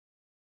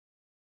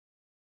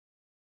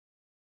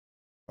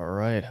All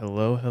right,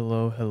 hello,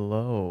 hello,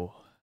 hello.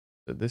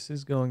 So this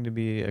is going to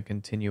be a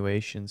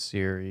continuation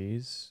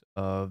series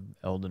of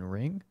Elden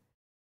Ring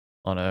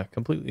on a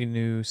completely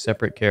new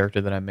separate character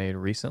that I made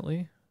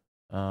recently.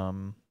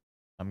 Um,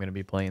 I'm going to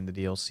be playing the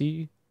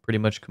DLC pretty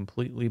much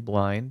completely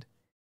blind.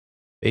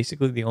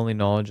 Basically, the only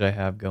knowledge I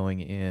have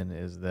going in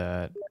is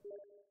that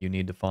you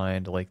need to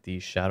find like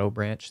these shadow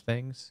branch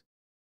things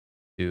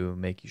to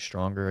make you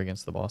stronger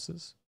against the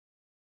bosses.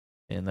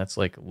 And that's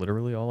like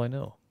literally all I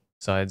know,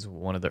 besides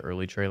one of the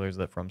early trailers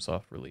that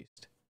FromSoft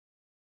released.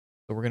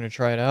 So we're going to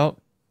try it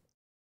out.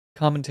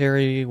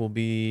 Commentary will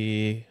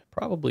be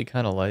probably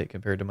kind of light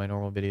compared to my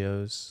normal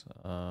videos.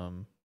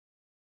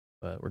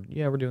 But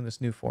we're doing this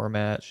new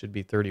format. Should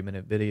be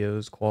 30-minute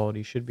videos.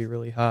 Quality should be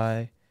really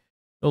high.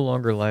 No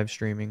longer live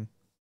streaming.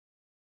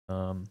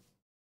 Um,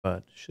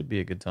 but should be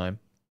a good time.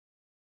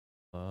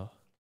 Uh,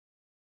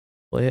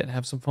 Play it and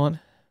have some fun.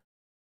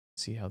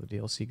 See how the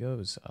DLC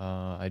goes.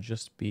 I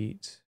just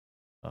beat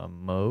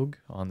Moog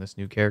on this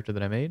new character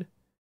that I made.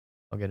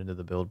 I'll get into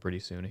the build pretty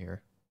soon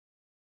here.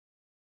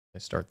 I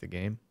start the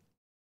game.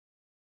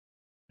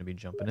 Gonna be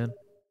jumping in.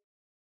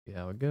 See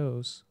how it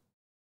goes.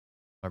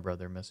 My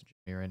brother messaging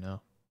me right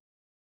now.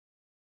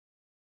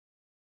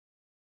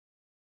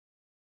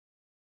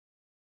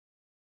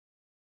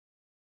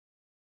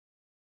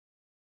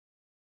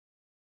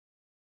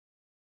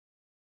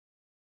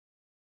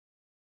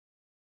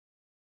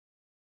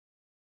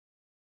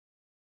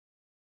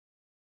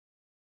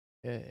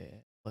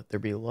 Okay, let there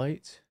be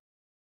light.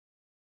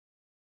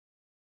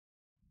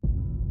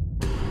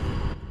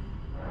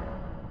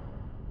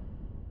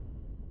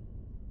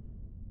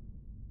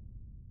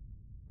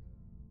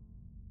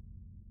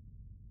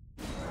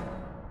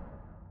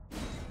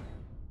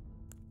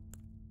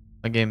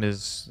 My game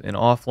is in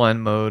offline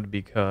mode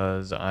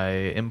because I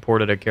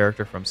imported a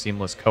character from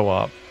Seamless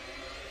Co-op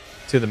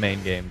to the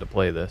main game to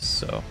play this,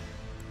 so.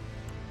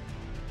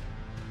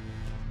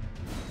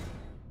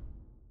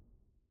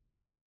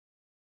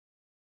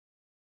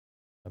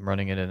 I'm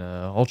running it in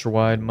a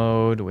ultra-wide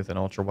mode with an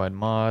ultra-wide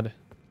mod.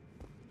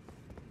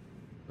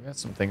 We got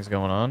some things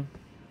going on.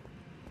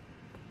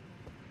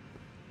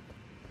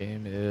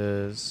 Game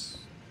is...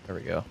 There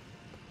we go.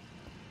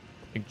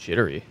 Big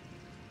jittery.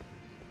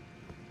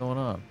 What's going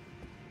on?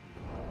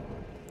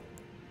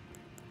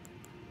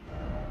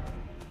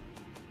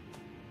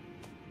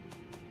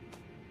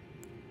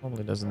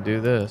 Normally doesn't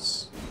do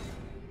this.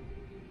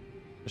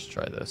 Just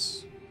try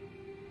this.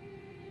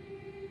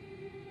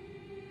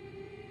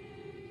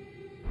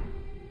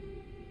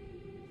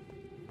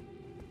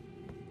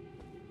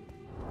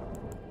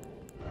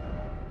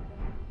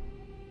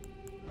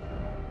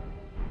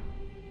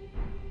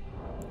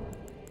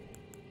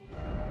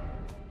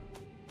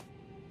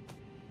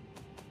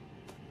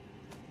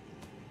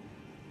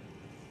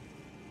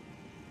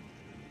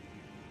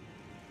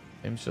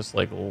 Game's just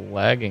like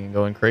lagging and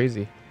going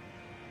crazy.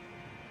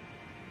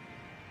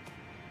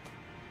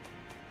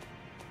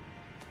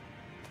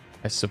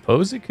 I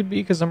suppose it could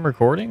be because I'm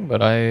recording,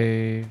 but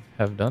I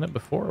have done it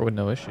before with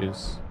no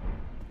issues.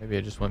 Maybe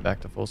it just went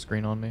back to full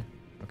screen on me.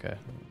 Okay,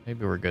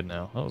 maybe we're good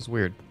now. That was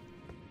weird.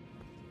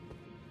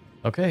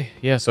 Okay,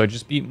 yeah, so I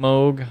just beat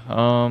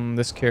Moog.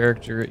 This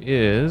character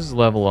is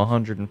level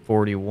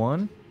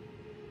 141.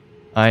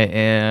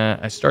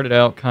 I started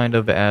out kind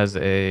of as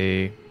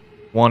a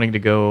wanting to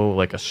go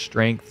like a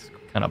strength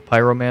kind of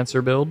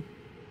pyromancer build,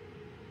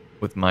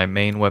 with my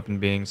main weapon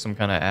being some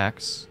kind of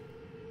axe.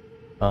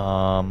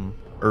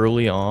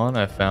 Early on,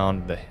 I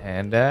found the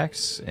hand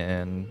axe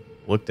and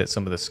looked at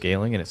some of the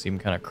scaling, and it seemed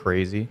kind of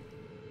crazy.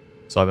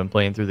 So I've been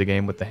playing through the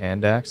game with the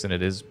hand axe, and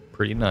it is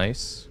pretty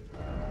nice.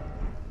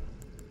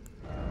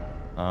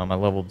 I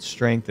leveled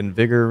strength and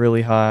vigor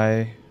really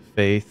high,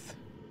 faith,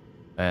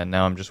 and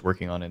now I'm just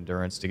working on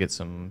endurance to get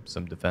some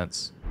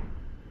defense.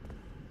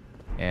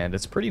 And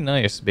it's pretty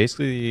nice.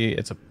 Basically,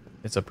 it's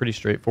a pretty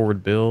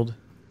straightforward build.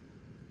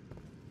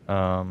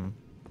 I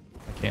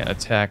can't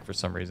attack for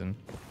some reason,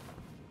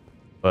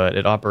 but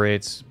it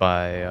operates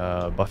by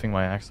buffing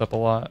my axe up a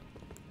lot.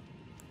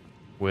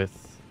 I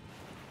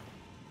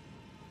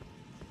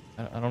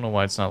don't know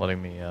why it's not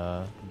letting me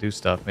do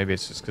stuff. Maybe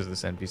it's just because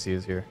this NPC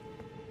is here.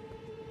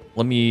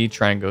 Let me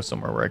try and go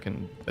somewhere where I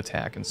can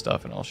attack and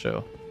stuff, and I'll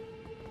show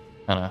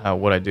kind of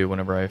what I do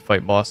whenever I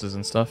fight bosses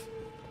and stuff.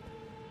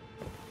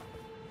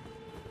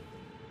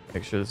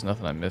 Make sure there's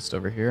nothing I missed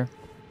over here.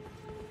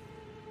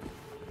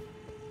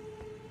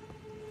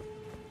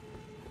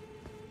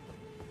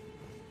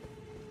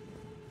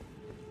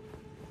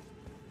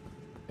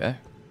 Okay.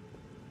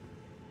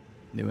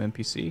 New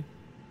NPC.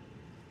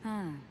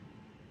 Huh.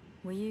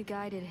 Were you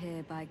guided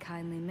here by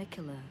kindly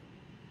Mikula?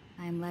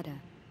 I am Leda.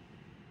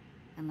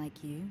 And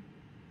like you,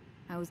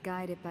 I was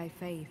guided by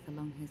faith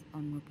along his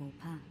honorable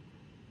path.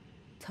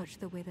 Touch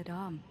the withered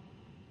arm,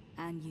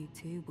 and you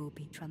too will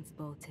be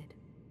transported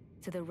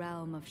to the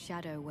realm of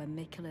shadow where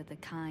Mikula the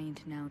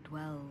Kind now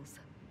dwells.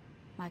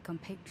 My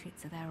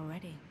compatriots are there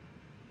already.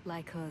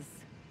 Like us,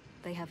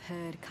 they have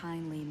heard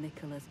kindly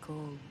Mikula's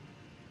call.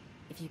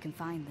 If you can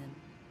find them,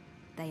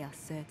 they are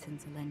certain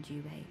to lend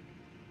you aid.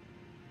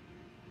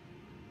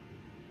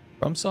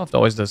 FromSoft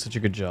always does such a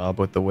good job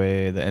with the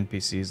way the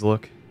NPCs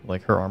look.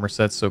 Like, her armor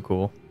set's so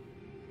cool.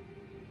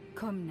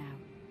 Come now.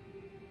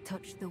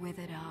 Touch the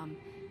withered arm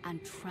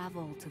and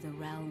travel to the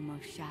realm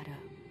of shadow.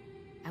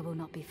 I will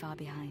not be far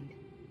behind.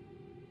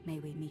 May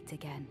we meet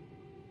again.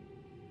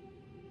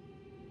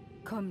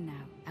 Come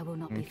now. I will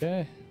not be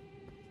Okay.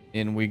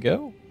 In we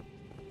go.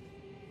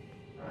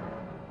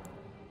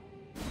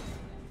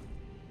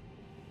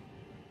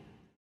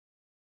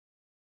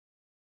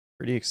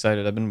 Pretty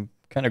excited. I've been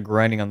kind of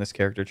grinding on this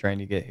character trying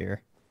to get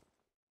here.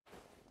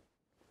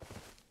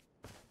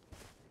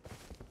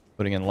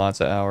 Putting in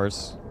lots of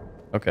hours.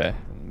 Okay,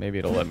 maybe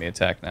it'll let me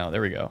attack now.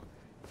 There we go.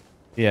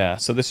 Yeah,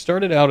 so this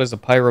started out as a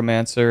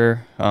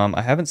pyromancer.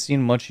 I haven't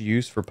seen much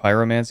use for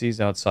pyromancies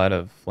outside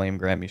of Flame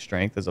Grant Me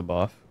Strength as a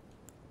buff.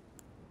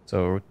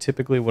 So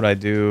typically what I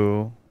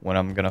do when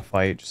I'm going to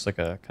fight just like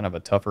a kind of a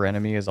tougher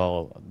enemy is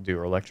I'll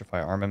do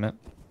Electrify Armament.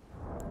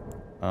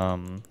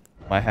 My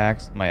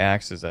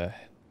axe is a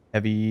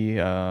heavy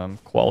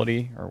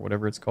quality or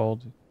whatever it's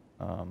called.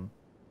 Can't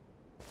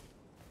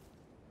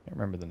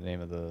remember the name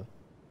of the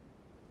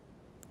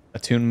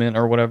attunement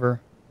or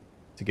whatever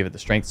to give it the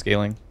strength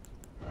scaling.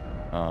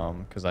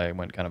 Because I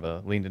went kind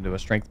of leaned into a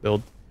strength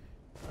build.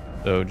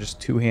 So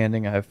just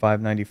two-handing, I have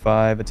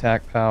 595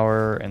 attack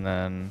power, and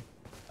then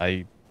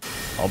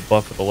I'll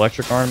buff with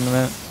electric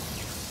armament.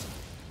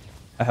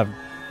 I have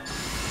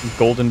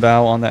golden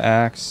bow on the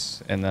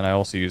axe, and then I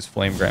also use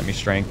flame grant me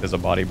strength as a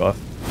body buff.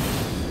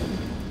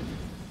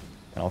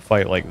 And I'll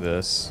fight like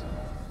this.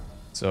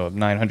 So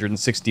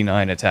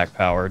 969 attack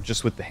power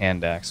just with the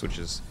hand axe, which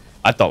is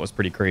I thought was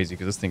pretty crazy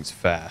because this thing's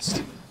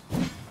fast.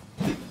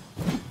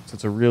 So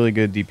it's a really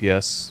good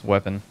DPS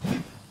weapon.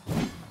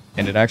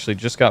 And it actually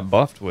just got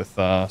buffed with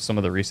some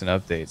of the recent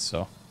updates,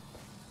 so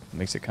it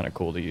makes it kind of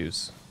cool to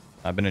use.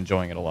 I've been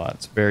enjoying it a lot.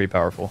 It's very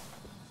powerful.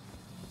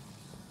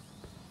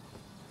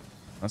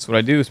 That's what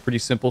I do. It's pretty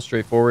simple,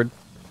 straightforward,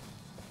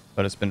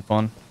 but it's been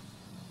fun.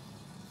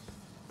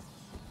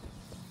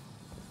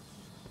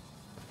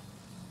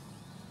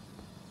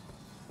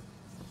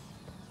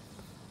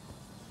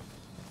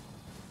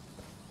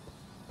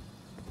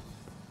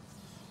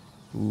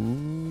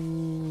 Ooh.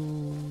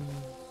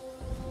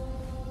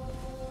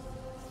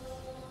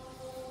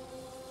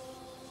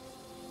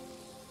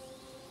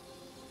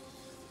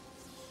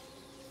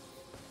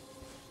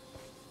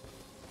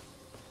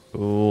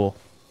 Cool.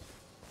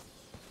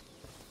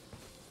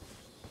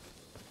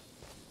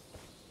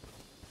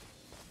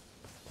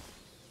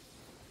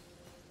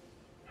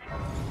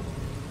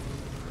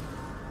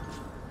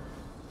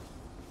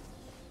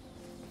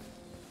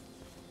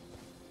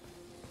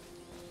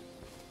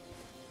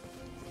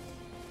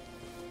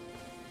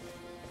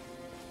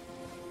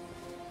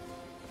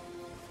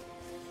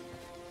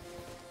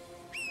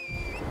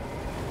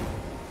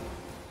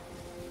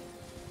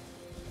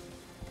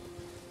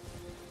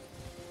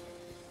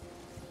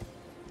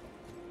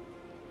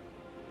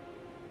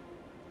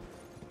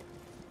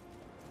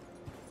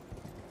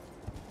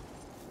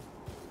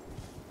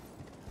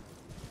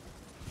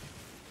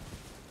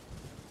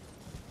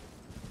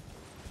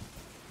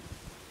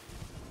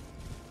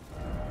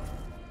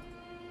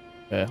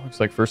 Yeah, looks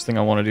like first thing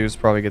I want to do is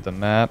probably get the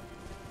map.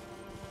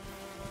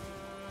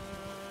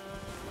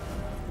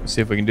 Let's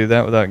see if we can do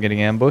that without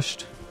getting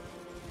ambushed.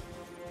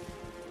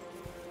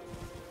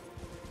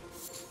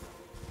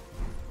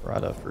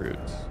 Rada fruit.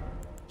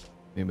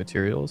 New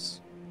materials.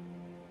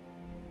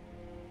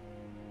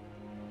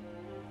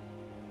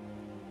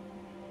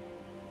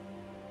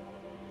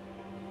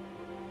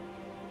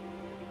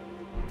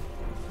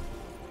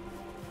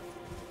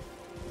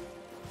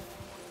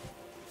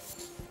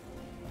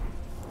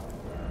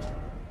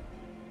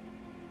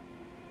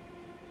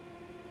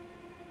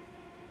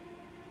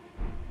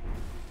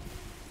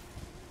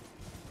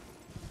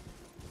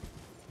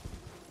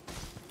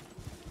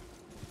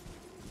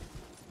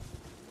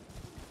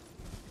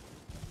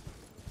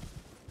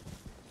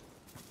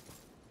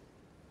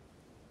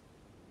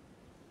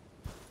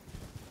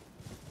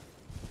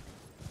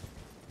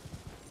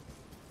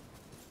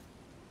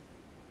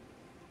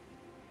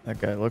 That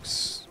guy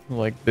looks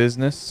like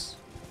business.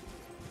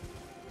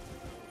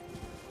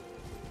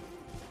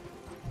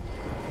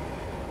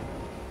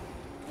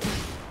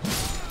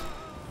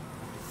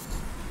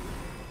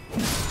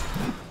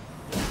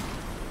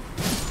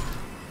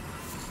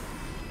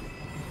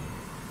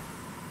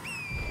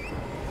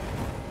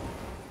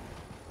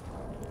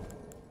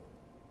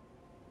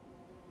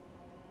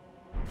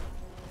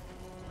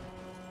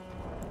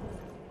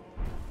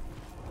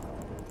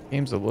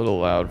 Game's a little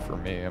loud for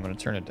me. I'm going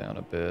to turn it down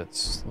a bit.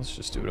 Let's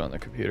just do it on the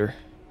computer.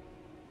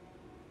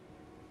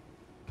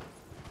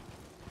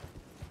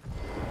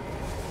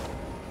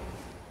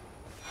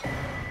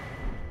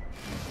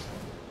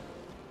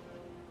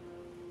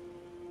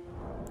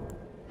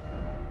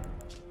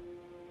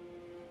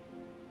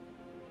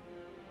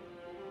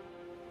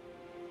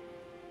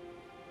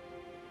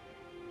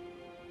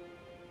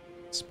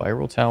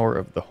 Spiral Tower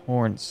of the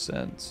Horn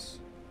Sense.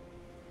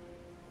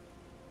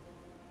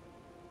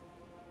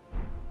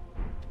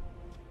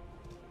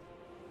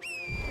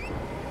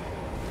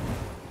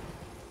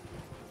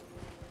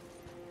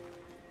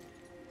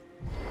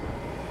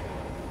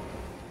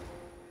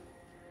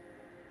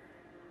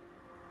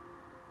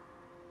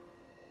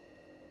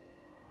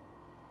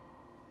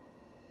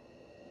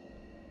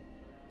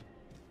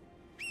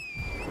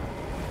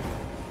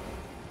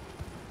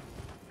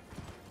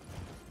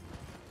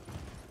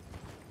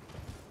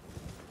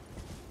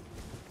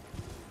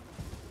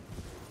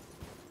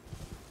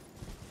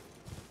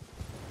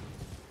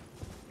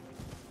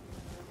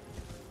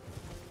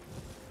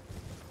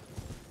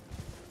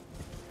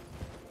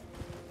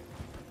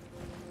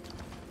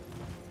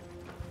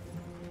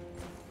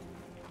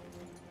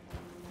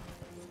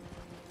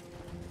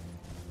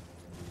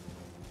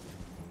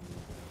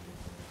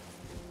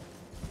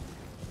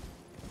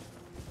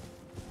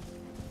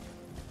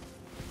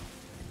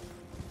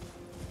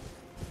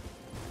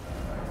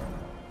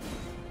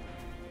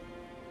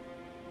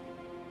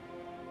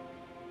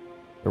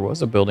 There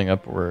was a building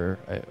up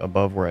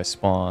above where I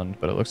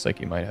spawned, but it looks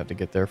like you might have to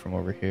get there from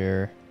over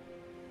here.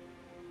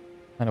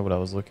 Kind of what I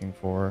was looking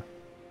for.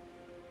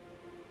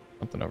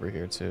 Something over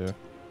here too.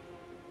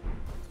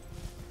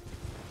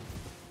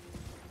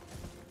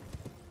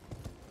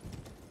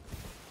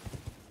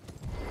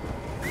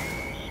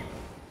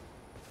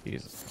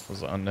 Jesus,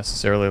 was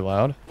unnecessarily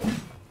loud.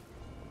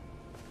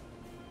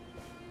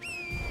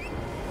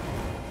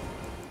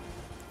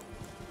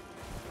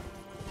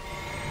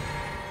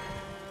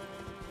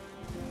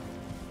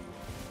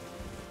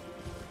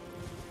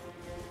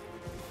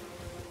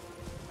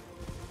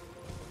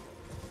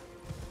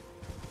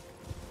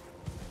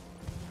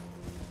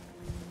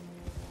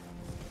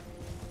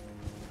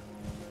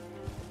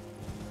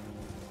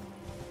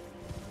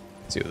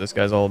 Let's see what this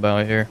guy's all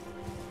about here.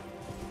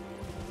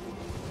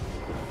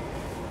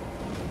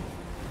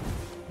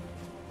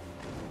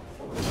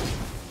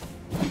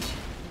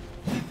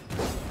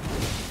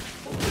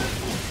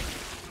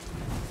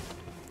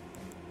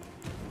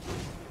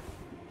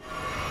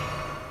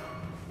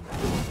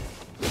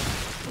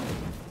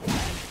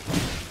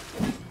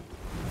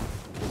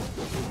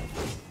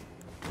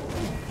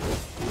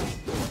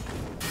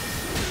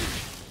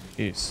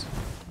 Jeez.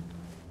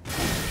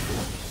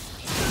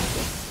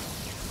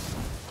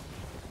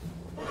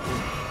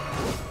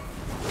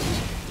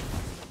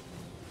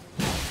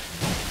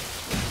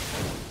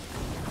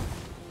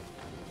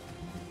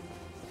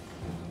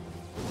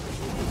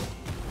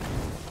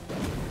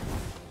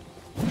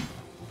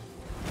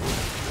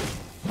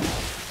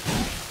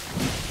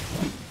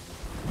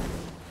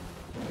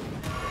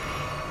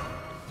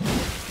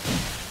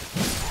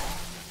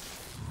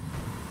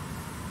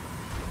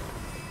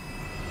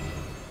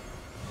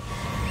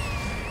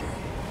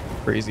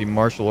 Crazy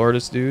martial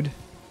artist dude.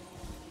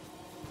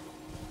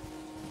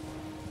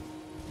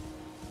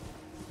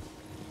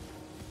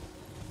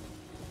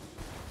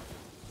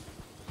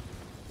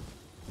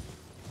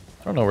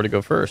 I don't know where to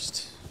go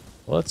first.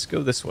 Let's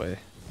go this way.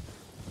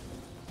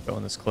 Go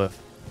on this cliff.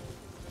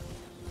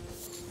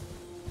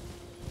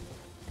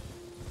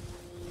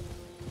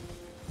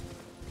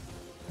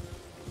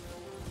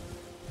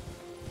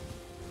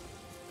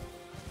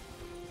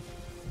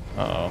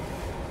 Uh-oh.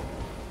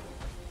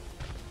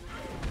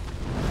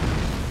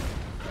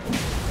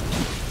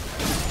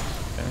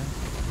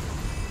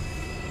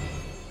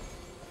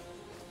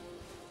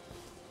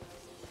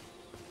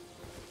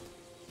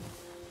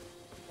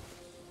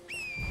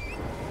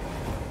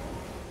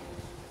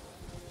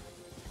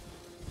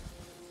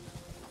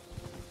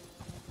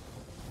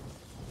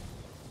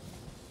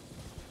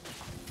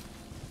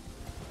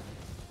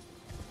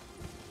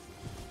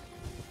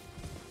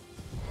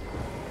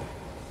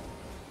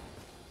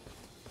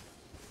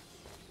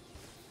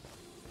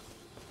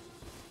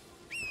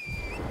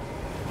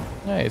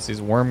 Hey, it's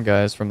these worm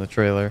guys from the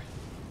trailer.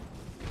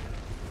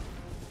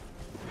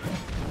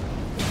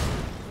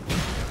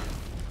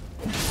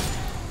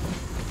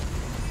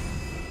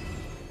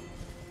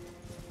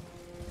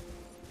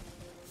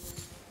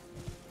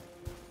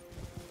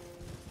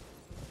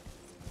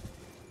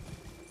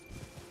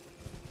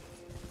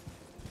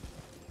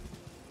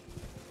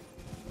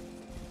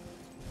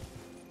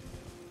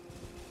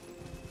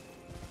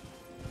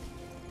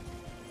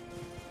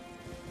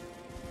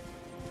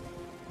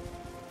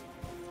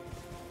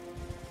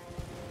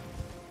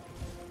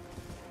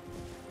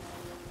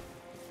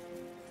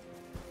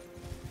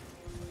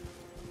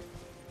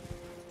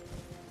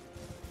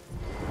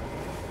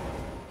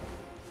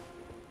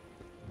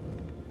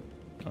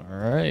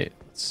 Alright,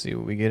 let's see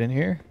what we get in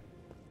here.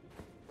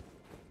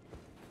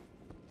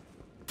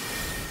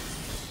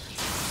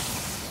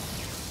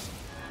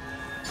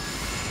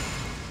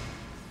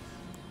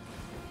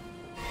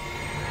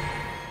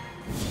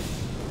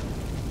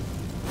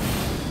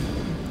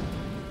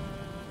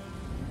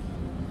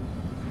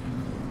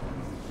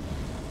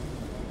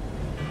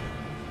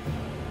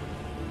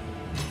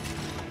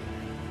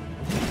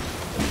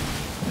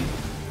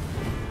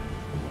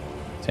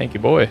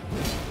 Tanky boy.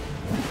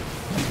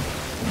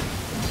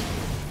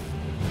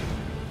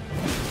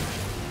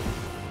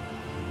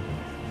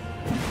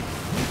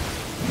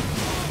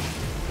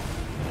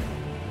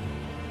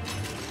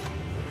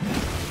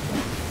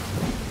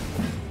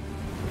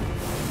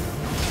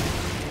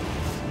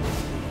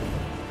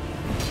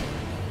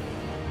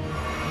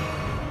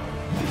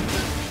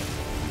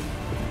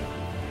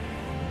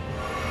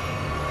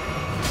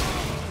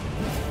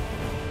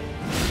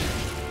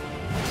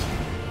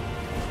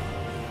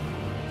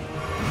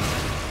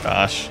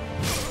 Gosh.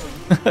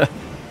 It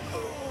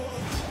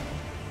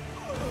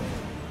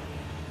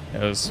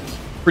was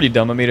pretty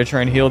dumb of me to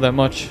try and heal that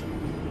much.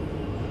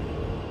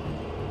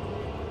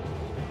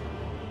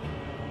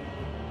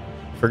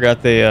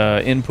 Forgot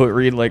they input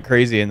read like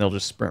crazy and they'll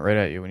just sprint right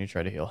at you when you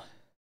try to heal.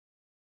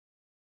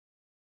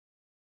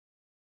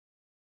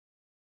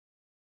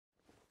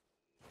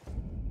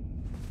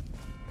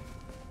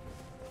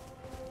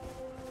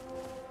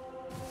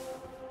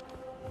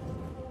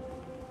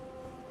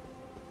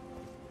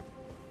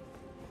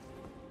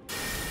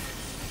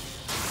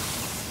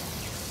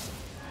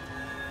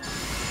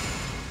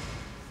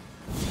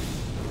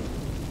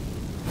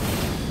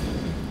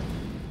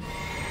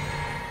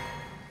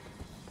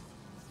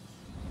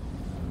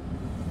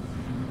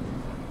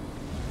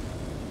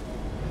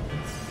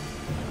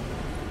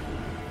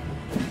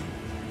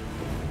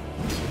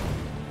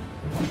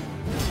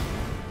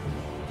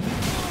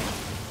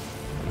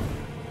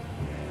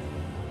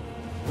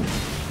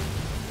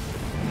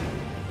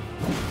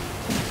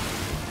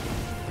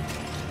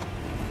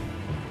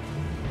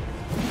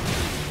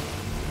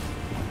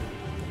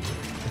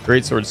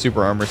 greatsword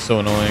super armor is so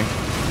annoying.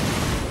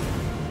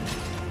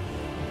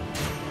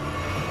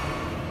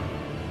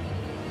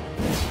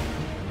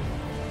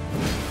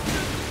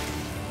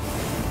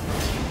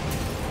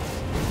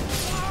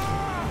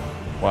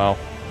 Wow.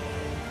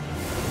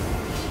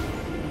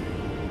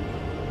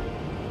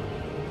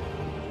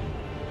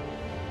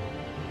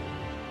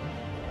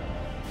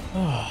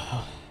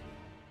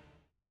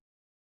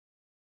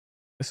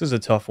 This is a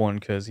tough one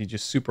because he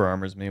just super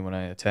armors me when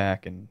I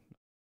attack, and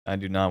I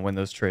do not win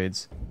those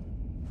trades.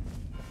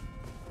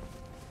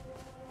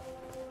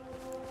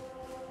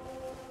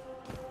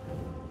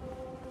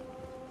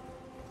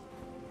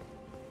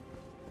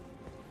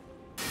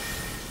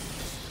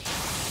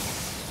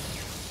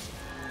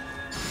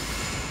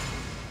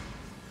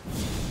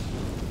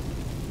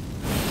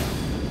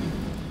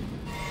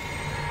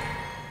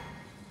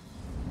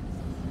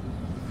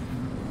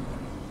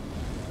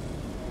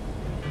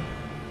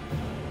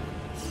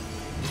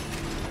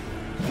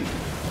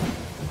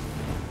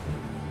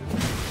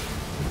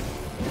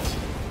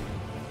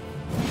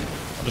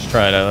 Just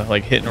try to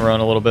like hit and run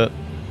a little bit.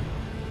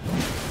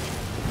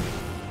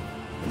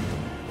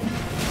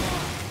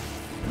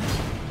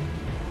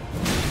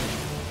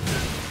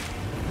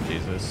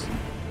 Jesus.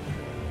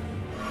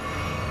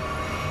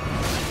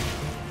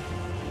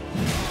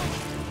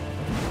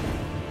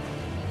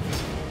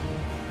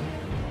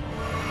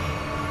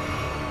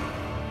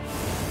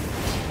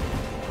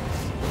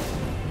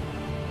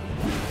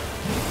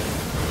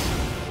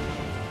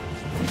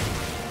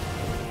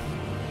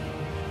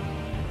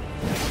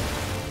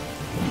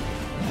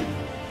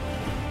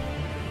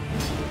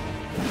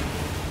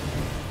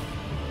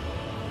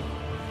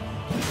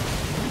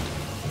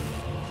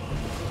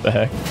 The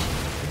heck?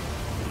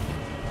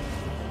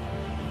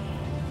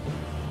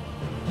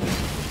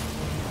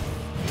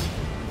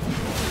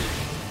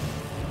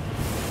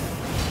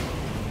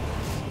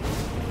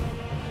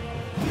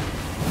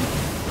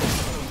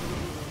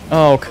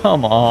 Oh,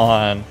 come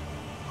on.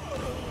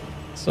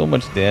 So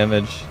much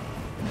damage.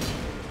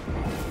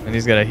 And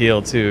he's got a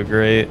heal too,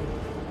 great.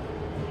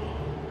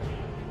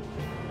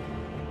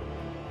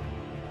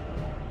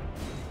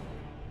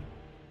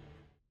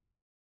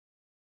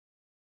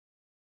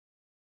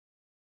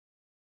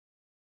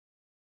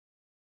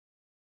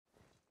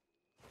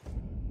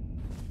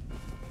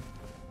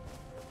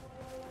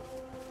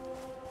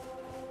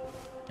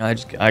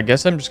 I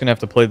guess I'm just gonna have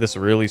to play this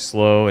really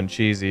slow and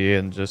cheesy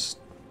and just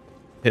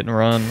hit and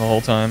run the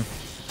whole time.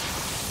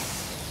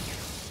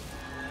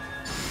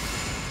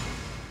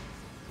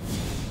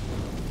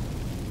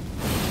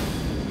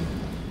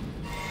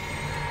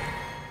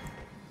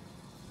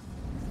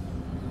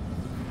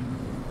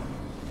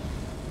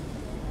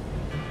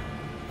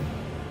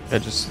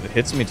 That just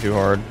hits me too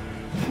hard.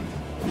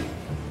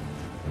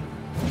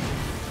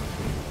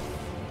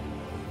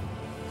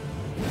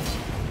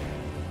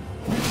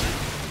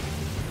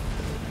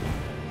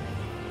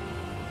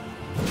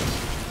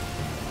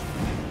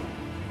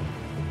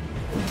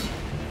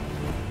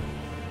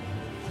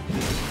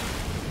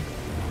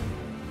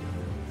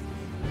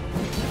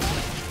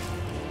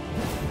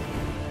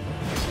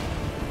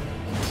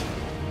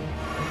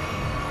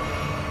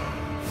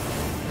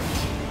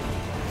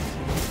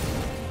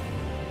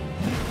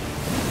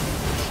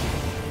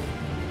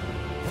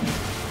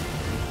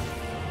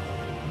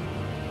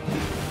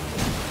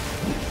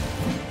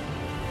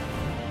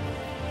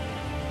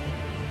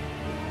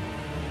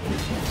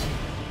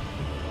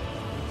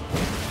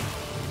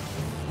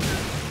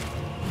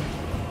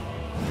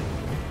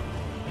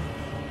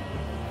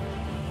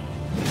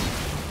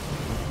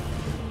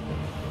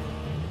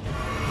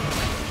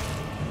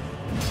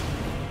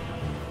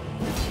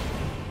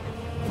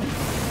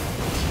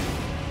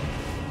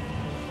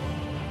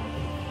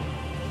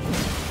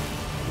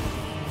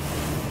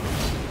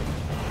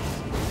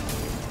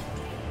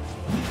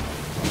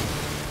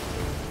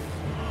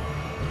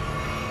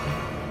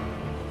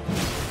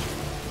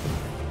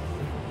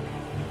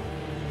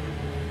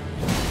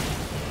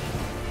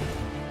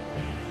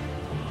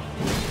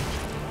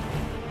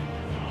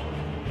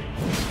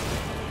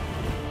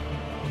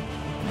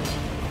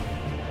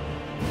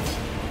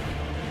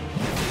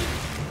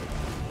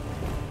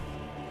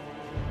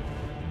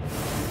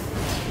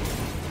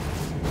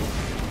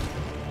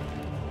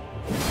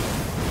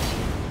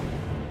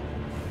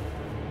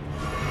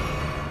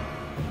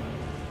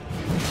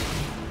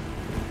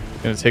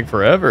 Gonna take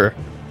forever.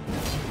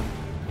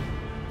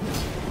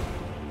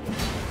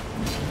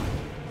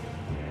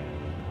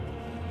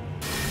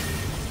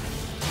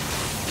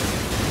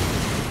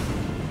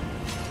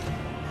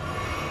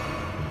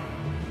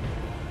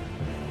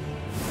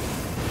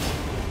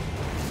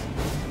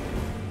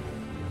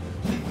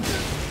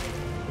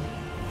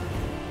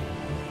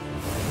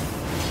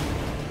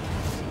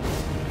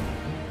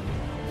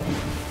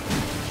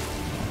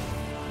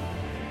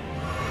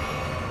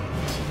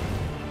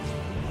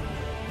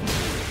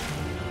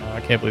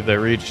 I can't believe that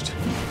reached.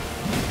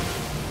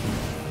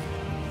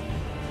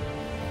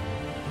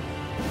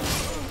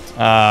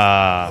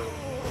 Ah,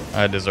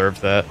 I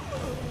deserved that.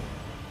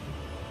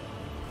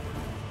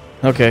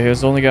 Okay,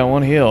 he's only got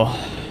one heal.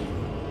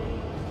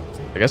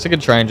 I guess I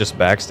could try and just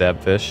backstab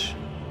fish.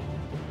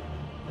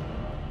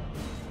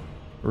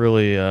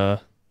 Really,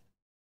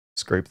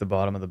 scrape the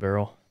bottom of the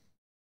barrel.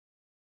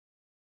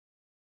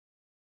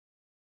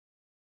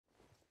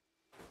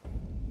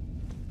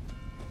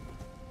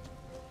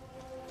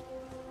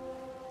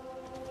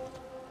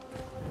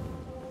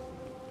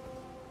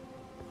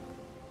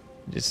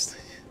 Just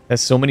has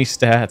so many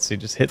stats. He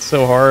just hits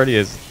so hard.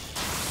 He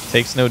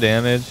takes no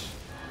damage.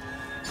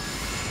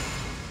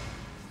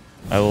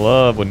 I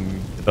love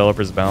when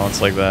developers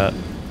balance like that.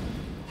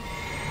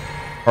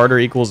 Harder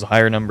equals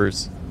higher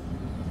numbers.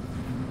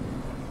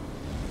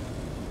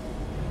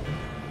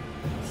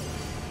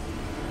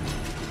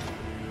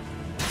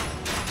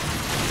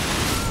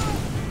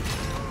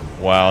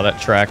 Wow, that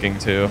tracking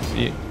too.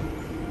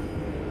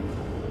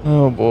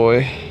 Oh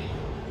boy.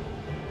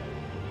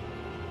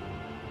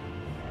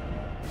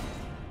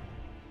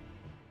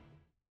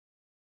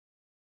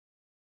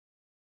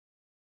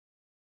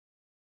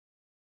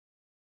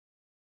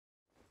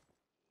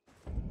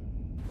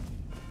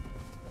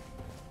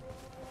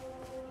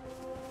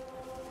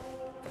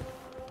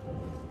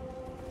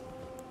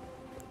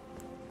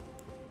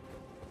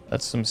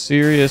 That's some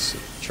serious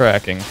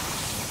tracking.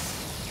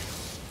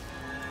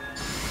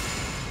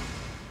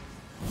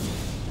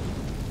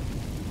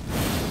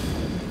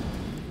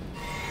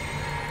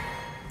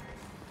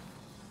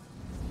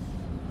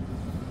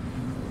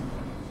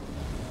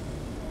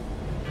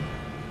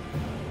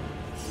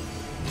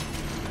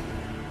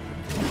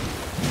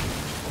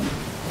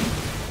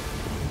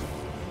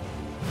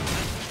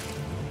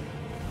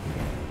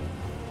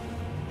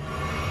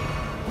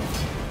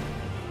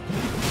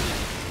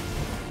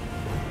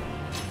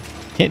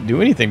 Can't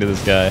do anything to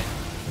this guy.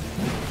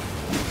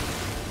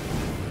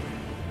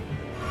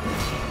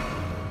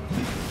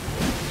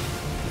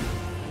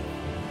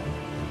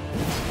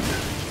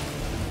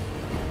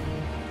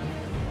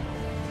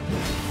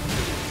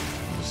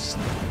 Just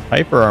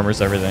hyper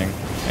armors everything,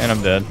 and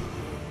I'm dead.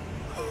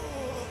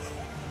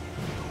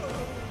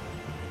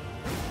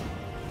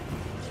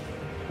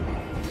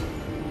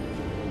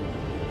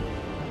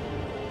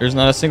 There's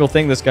not a single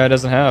thing this guy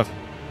doesn't have.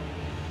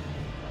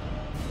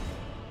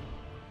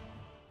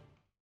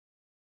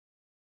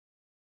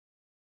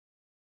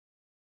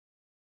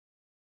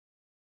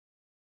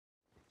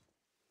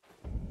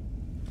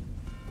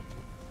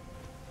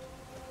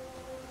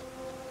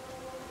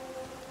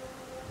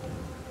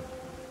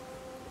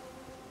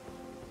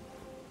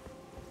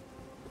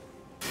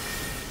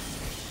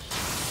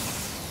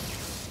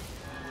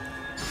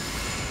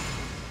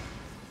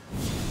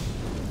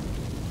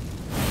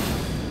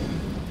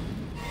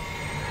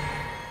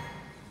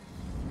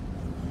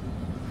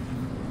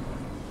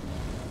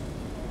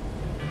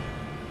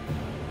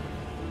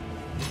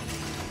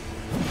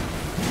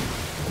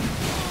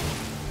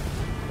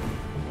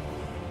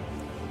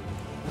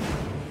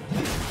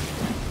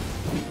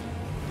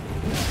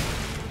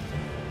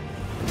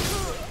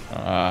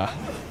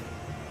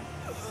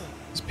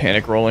 It's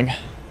panic rolling.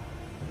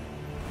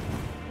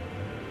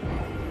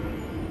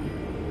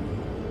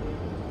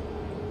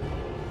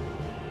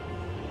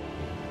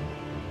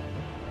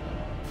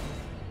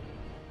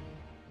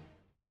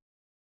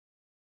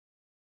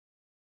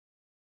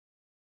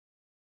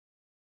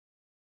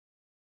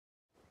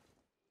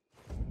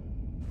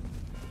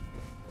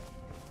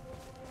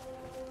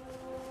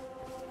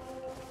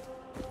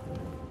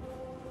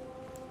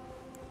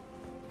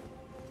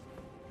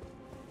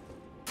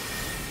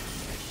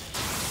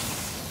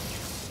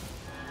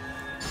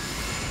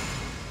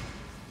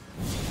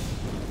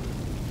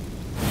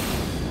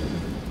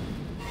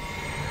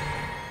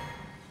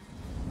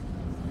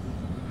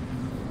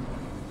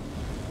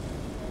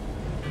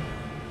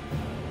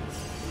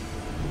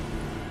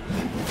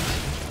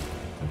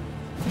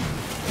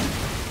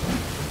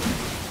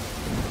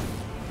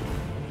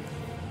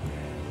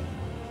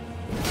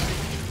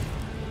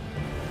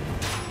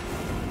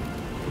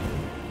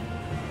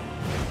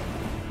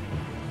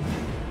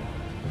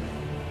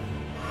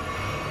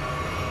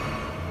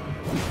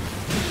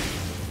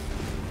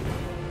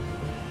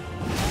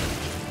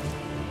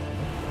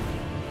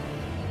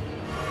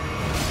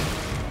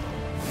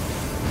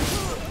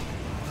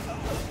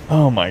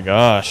 Oh my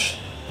gosh.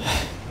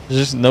 There's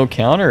just no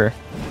counter.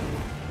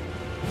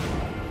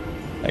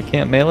 I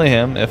can't melee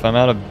him. If I'm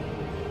out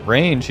of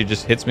range, he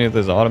just hits me with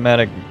his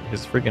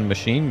freaking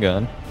machine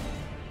gun.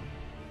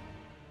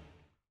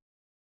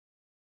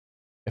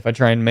 If I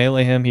try and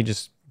melee him, he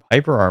just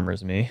hyper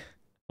armors me.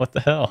 What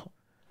the hell?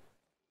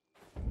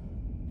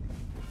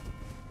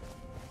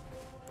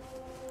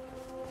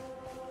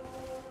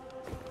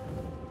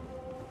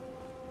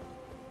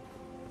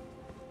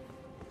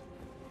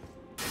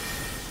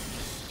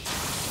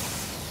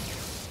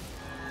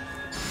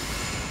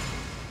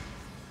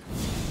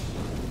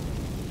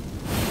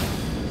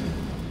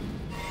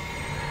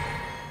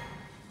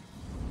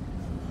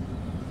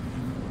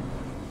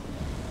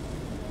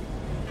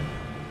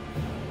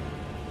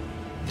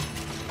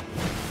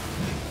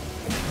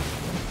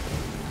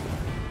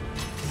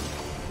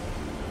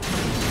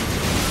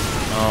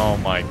 Oh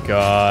my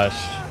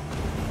gosh.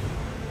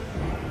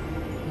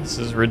 This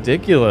is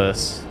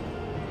ridiculous.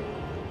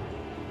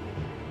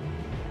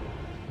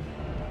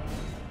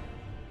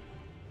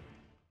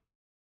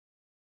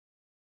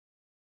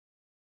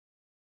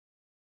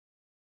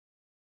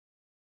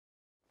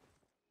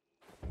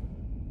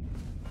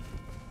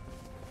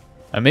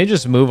 I may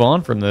just move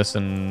on from this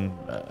and,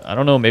 I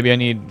don't know, maybe I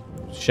need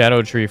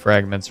shadow tree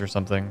fragments or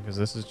something, because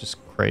this is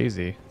just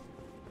crazy.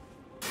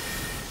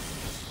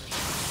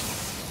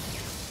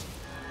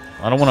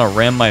 I don't want to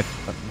ram my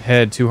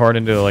head too hard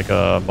into like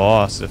a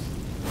boss if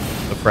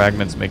the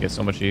fragments make it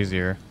so much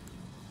easier.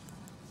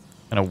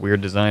 Kind of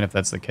weird design if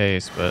that's the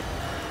case, but...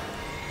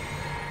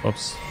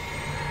 Whoops.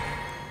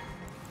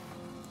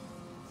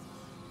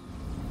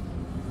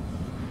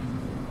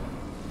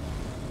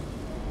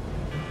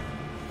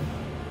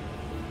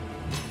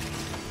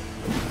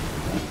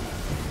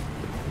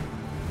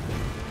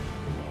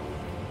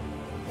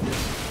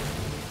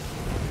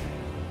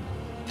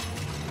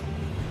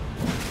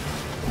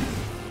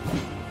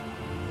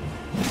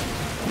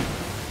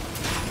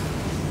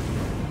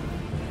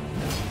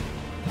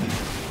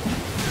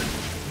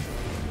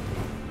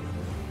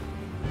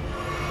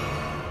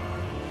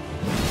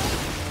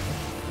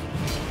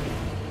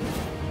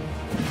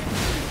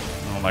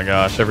 Oh my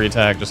gosh, every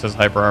attack just has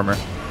hyper armor.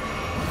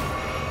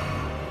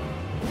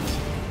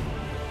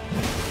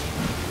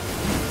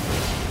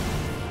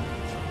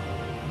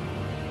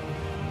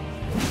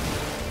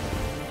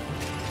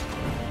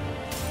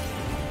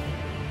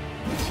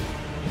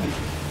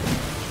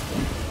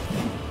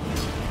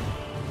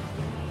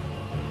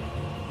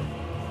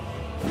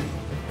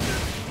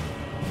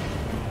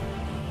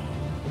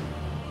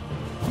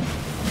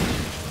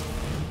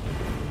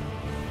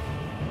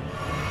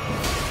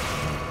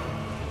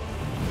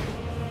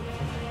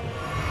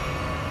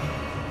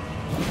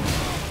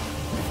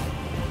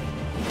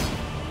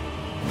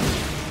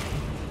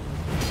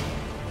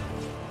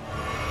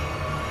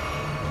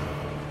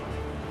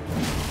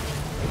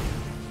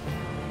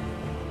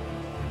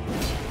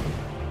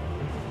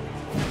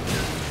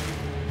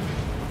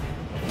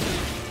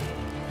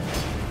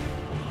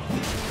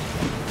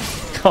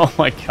 Oh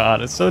my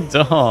god, it's so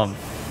dumb.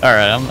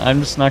 Alright, I'm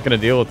just not gonna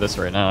deal with this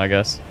right now, I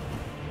guess.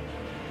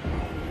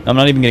 I'm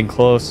not even getting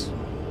close.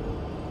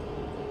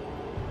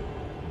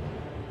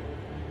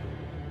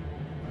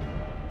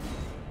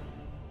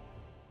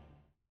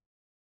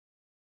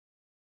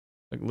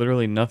 Like,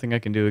 literally nothing I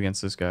can do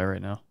against this guy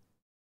right now.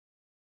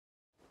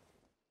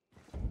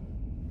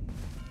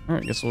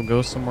 Alright, guess we'll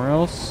go somewhere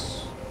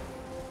else.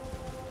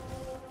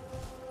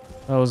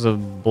 That was a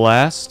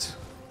blast.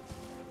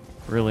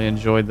 Really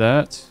enjoyed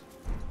that.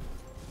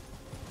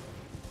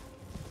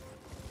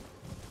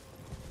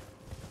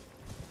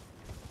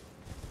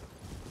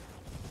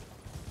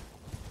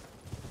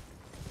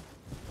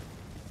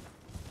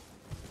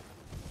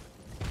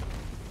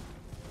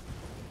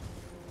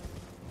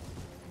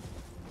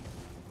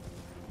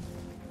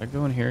 Did I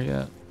go in here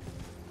yet?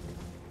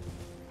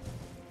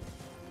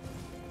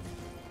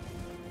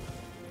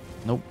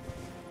 Nope.